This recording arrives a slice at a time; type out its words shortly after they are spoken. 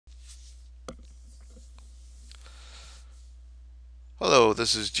Hello,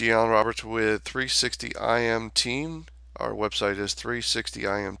 this is Gian Roberts with 360IM Team. Our website is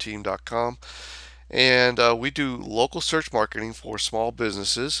 360imteam.com, and we do local search marketing for small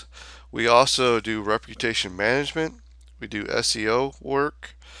businesses. We also do reputation management. We do SEO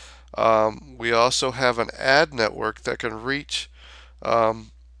work. We also have an ad network that can reach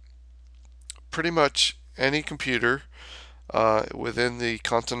um, pretty much any computer within the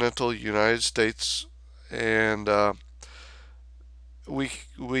continental United States, and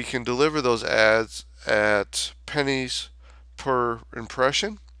we can deliver those ads at pennies per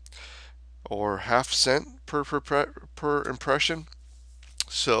impression or half cent per impression.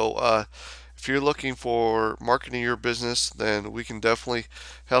 So if you're looking for marketing your business, then we can definitely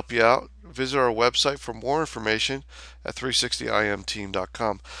help you out. Visit our website for more information at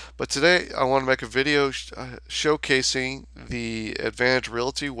 360imteam.com. But today I want to make a video showcasing the Advantage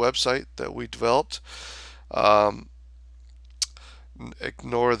Realty website that we developed. Um,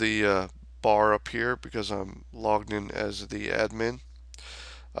 Ignore the bar up here because I'm logged in as the admin.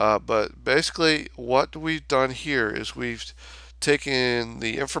 But basically what we've done here is we've taken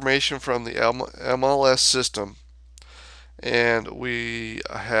the information from the MLS system, and we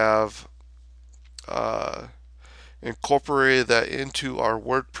have uh, incorporated that into our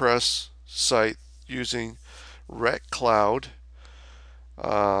WordPress site using RETScloud.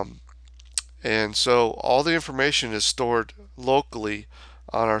 Um, and so all the information is stored locally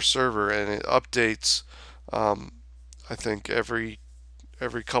on our server, and it updates. um, I think every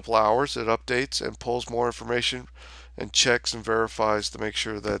couple hours it updates and pulls more information and checks and verifies to make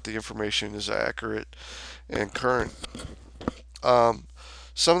sure that the information is accurate and current. Um,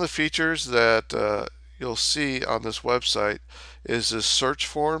 some of the features that you'll see on this website is this search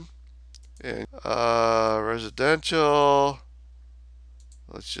form and residential.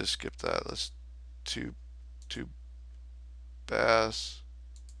 Let's just skip that. Let's two baths,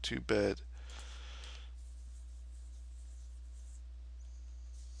 2 bed.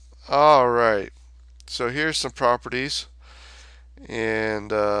 All right. So here's some properties,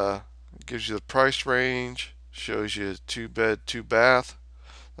 and it gives you the price range, shows you 2 bed, 2 bath.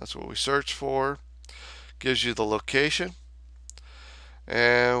 That's what we search for. Gives you the location,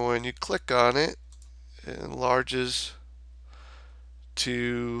 and when you click on it, it enlarges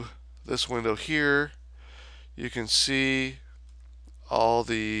to this window here. You can see all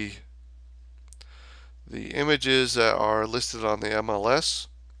the images that are listed on the MLS.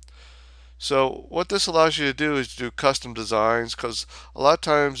 So what this allows you to do is do custom designs, because a lot of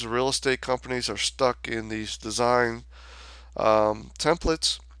times real estate companies are stuck in these design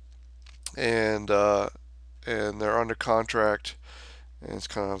templates, and they're under contract, and it's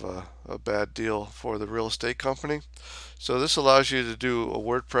kind of a bad deal for the real estate company. So this allows you to do a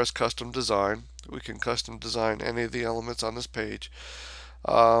WordPress custom design. We can custom design any of the elements on this page,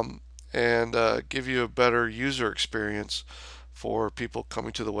 and give you a better user experience for people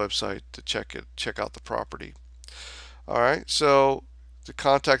coming to the website to check out the property. All right, so to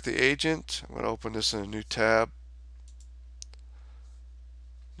contact the agent, I'm going to open this in a new tab.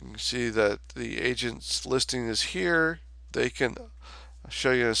 You can see that the agent's listing is here. They can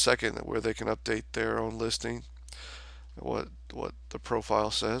show you in a second where they can update their own listing, what the profile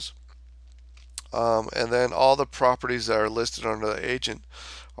says. And then all the properties that are listed under the agent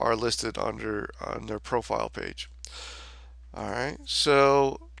are listed on their profile page. All right,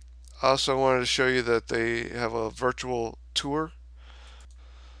 so I also wanted to show you that they have a virtual tour.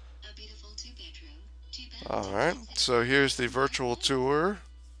 All right, so here's the virtual tour.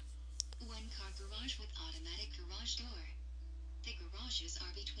 One-car garage with automatic garage door. The garages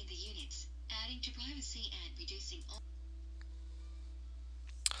are between the units, adding to privacy and reducing.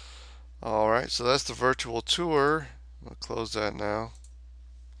 All right, so that's the virtual tour. I'll close that now.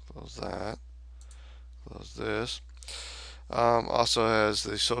 Close that. Close this. Also has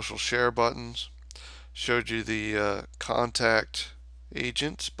the social share buttons. Showed you the contact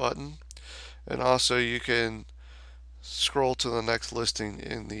agents button, and also you can scroll to the next listing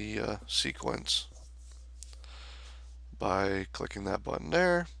in the sequence by clicking that button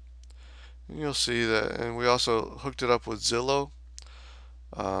there. And you'll see that, and we also hooked it up with Zillow,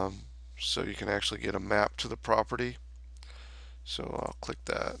 so you can actually get a map to the property. So I'll click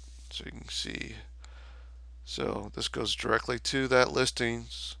that so you can see. So this goes directly to that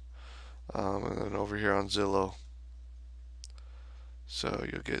listings, and then over here on Zillow. So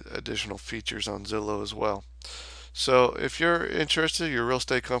you'll get additional features on Zillow as well. So if you're interested, you're a real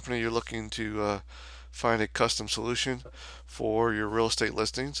estate company, you're looking to find a custom solution for your real estate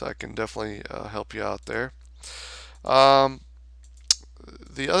listings, I can definitely help you out there.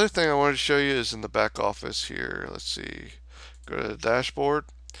 The other thing I wanted to show you is in the back office here. Let's see. Go to the dashboard.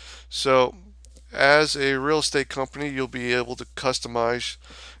 So as a real estate company, you'll be able to customize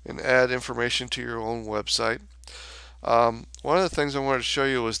and add information to your own website. One of the things I wanted to show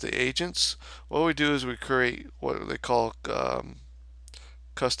you was the agents. What we do is we create what they call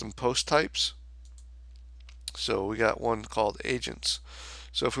custom post types. So we got one called agents.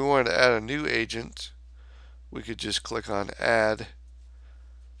 So if we wanted to add a new agent, we could just click on add.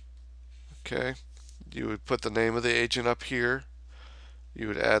 Okay, you would put the name of the agent up here. You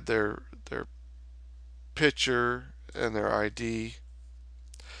would add their picture and their ID,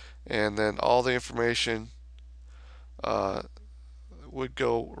 and then all the information uh, would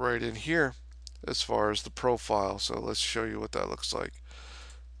go right in here as far as the profile. So let's show you what that looks like.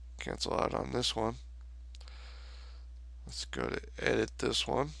 Cancel out on this one. Let's go to edit this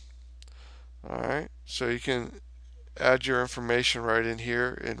one. Alright, so you can add your information right in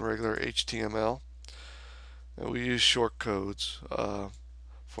here in regular HTML. And we use short codes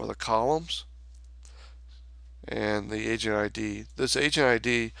for the columns and the agent ID. This agent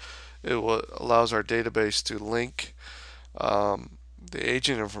ID, allows our database to link the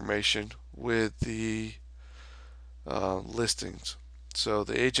agent information with the listings. So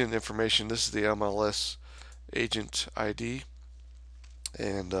the agent information, this is the MLS agent ID,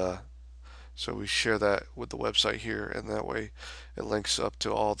 and so we share that with the website here, and that way it links up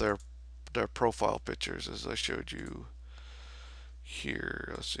to all their profile pictures as I showed you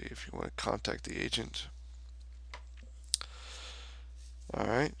here. Let's see if you want to contact the agent.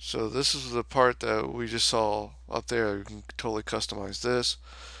 Alright, so this is the part that we just saw up there. You can totally customize this,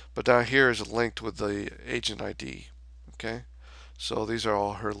 but down here is linked with the agent ID. Okay, so these are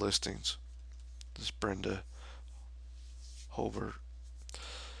all her listings. This is Brenda Hover.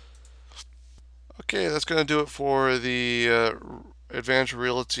 Okay, that's going to do it for the Advanced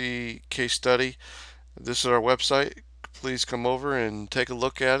Realty case study. This is our website. Please come over and take a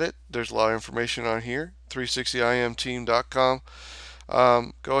look at it. There's a lot of information on here. 360imteam.com.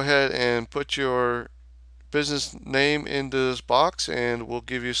 Go ahead and put your business name into this box, and we'll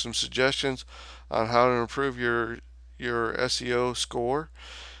give you some suggestions on how to improve your SEO score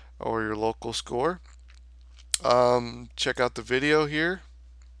or your local score. Check out the video here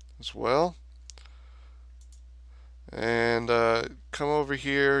as well, and come over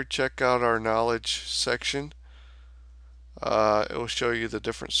here, check out our knowledge section. It will show you the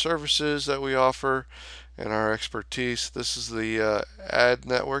different services that we offer and our expertise. This is the ad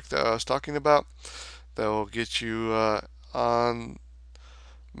network that I was talking about that will get you on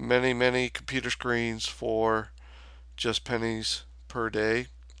many computer screens for just pennies per day.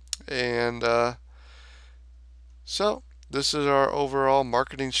 And so this is our overall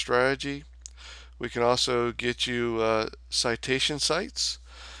marketing strategy. We can also get you citation sites,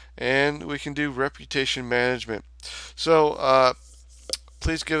 and we can do reputation management. So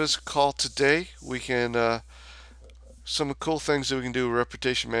please give us a call today. We can some cool things that we can do with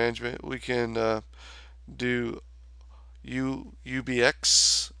reputation management. We can do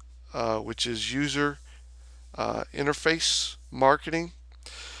UBX, which is user interface marketing,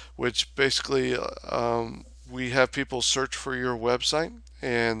 which basically we have people search for your website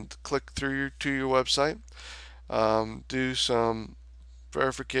and click through to your website, do some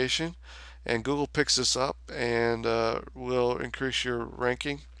verification, and Google picks this up and will increase your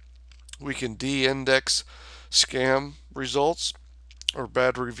ranking. We can de-index scam results or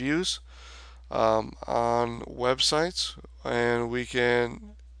bad reviews on websites, and we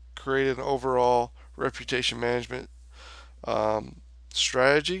can create an overall reputation management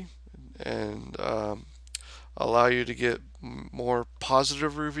strategy and allow you to get more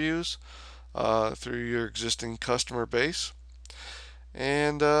positive reviews through your existing customer base,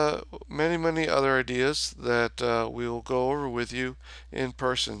 and many other ideas that we will go over with you in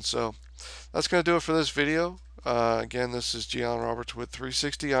person. So that's going to do it for this video. Again, this is Gian Roberts with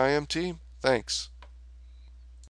 360 IMT. Thanks.